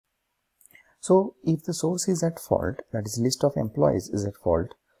So if the source is at fault, that is list of employees is at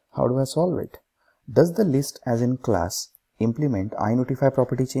fault, how do I solve it? Does the list as in class implement iNotify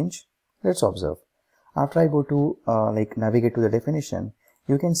property change? Let's observe. After I go to navigate to the definition,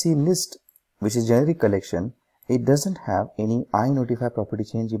 you can see list, which is generic collection, it doesn't have any iNotify property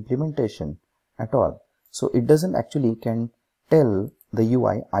change implementation at all. So it doesn't actually can tell the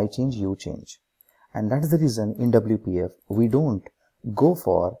UI I change, you change. And that is the reason in WPF we don't go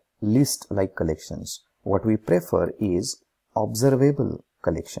for list like collections. What we prefer is observable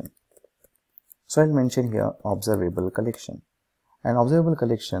collection. So I'll mention here observable collection. And observable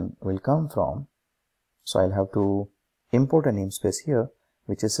collection will come from, so I'll have to import a namespace here,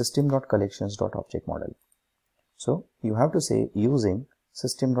 which is system.collections.object-model. So you have to say using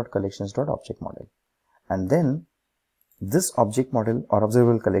system.collections.object-model. And then this object model or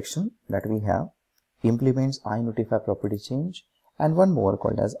observable collection that we have implements iNotify property change and one more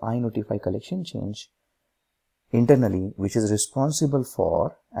called as iNotify collection change internally, which is responsible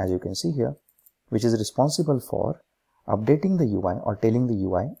for, as you can see here, which is responsible for updating the UI or telling the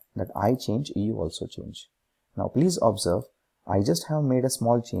UI that I change, you also change. Now please observe, I just have made a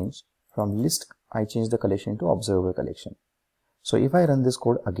small change from list, I change the collection to observable collection. So if I run this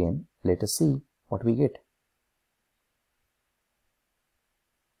code again, let us see what we get.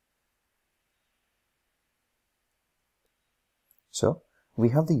 So we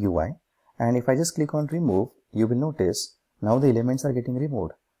have the UI, and if I just click on remove, you will notice now the elements are getting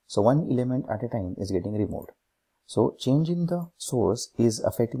removed. So one element at a time is getting removed. So change in the source is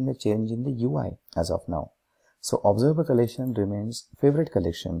affecting the change in the UI as of now. So observable collection remains favorite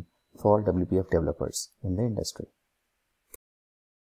collection for WPF developers in the industry.